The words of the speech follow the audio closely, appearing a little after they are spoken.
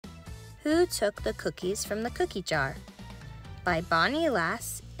Who Took the Cookies from the Cookie Jar? By Bonnie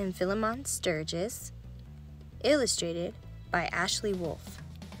Lass and Philemon Sturges. Illustrated by Ashley Wolf.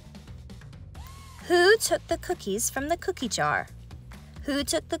 Who took the cookies from the cookie jar? Who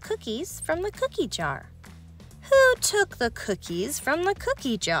took the cookies from the cookie jar? Who took the cookies from the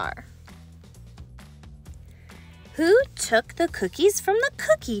cookie jar? Who took the cookies from the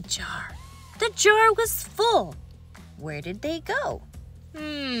cookie jar? The jar was full. Where did they go?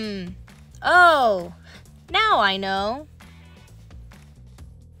 Oh, now I know.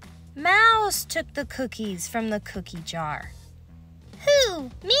 Mouse took the cookies from the cookie jar. Who,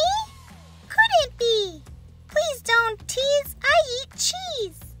 me? Couldn't be. Please don't tease, I eat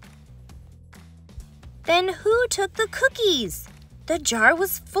cheese. Then who took the cookies? The jar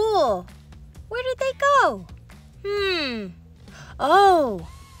was full. Where did they go? Oh,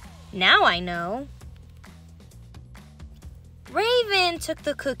 now I know. Raven took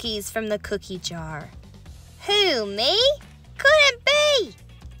the cookies from the cookie jar. Who, me? Couldn't be.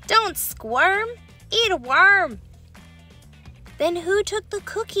 Don't squirm, eat a worm. Then who took the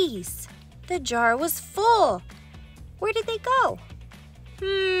cookies? The jar was full. Where did they go?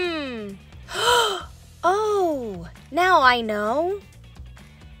 Oh, now I know.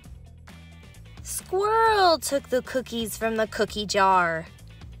 Squirrel took the cookies from the cookie jar.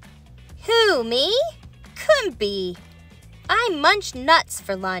 Who, me? Couldn't be. I munch nuts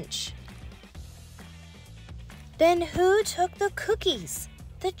for lunch. Then who took the cookies?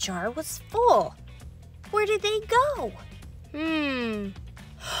 The jar was full. Where did they go?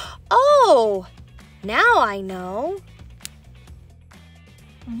 Oh, now I know.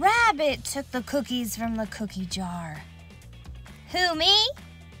 Rabbit took the cookies from the cookie jar. Who, me?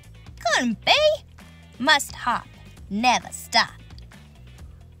 Couldn't be. Must hop, never stop.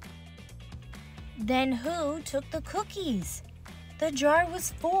 Then who took the cookies? The jar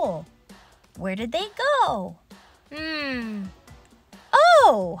was full. Where did they go?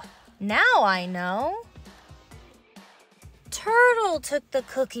 Oh, now I know. Turtle took the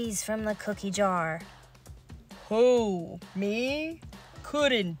cookies from the cookie jar. Who, me?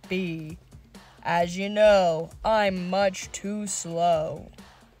 Couldn't be. As you know, I'm much too slow.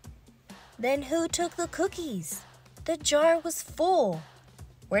 Then who took the cookies? The jar was full.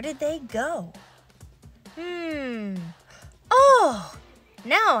 Where did they go? Oh,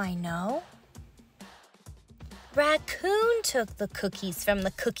 now I know. Raccoon took the cookies from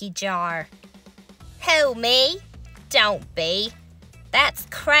the cookie jar. Who, me? Don't be. That's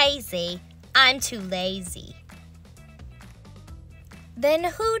crazy. I'm too lazy. Then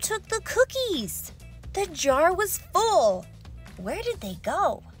who took the cookies? The jar was full. Where did they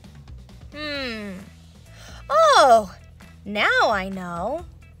go? Oh, now I know.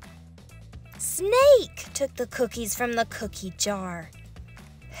 Snake took the cookies from the cookie jar.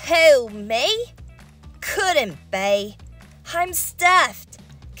 Who, me? Couldn't be. I'm stuffed,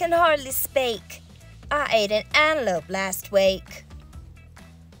 can hardly speak. I ate an antelope last week.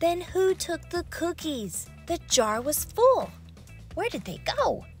 Then who took the cookies? The jar was full. Where did they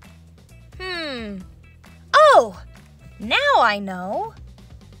go? Oh, now I know.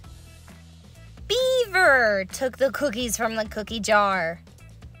 Beaver took the cookies from the cookie jar.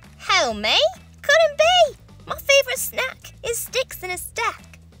 Who, me? Couldn't be. My favorite snack is sticks in a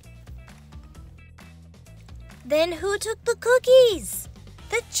stack. Then who took the cookies?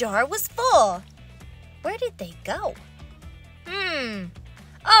 The jar was full. Where did they go?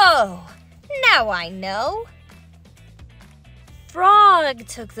 Oh, now I know. Frog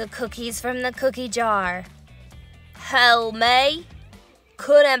took the cookies from the cookie jar. Who, me?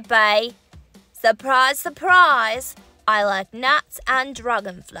 Couldn't be. Surprise, surprise. I like nuts and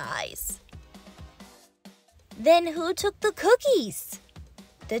dragonflies. Then who took the cookies?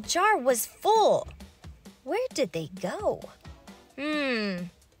 The jar was full. Where did they go?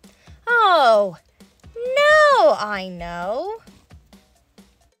 Oh, now I know.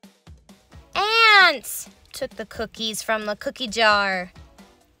 Ants took the cookies from the cookie jar.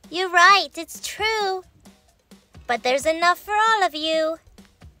 You're right, it's true. But there's enough for all of you.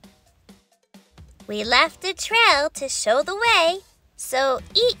 We left a trail to show the way, so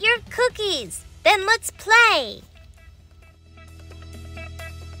eat your cookies, then let's play.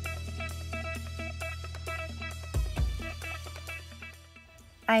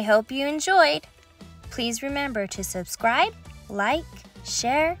 I hope you enjoyed. Please remember to subscribe, like,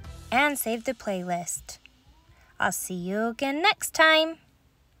 share, and save the playlist. I'll see you again next time.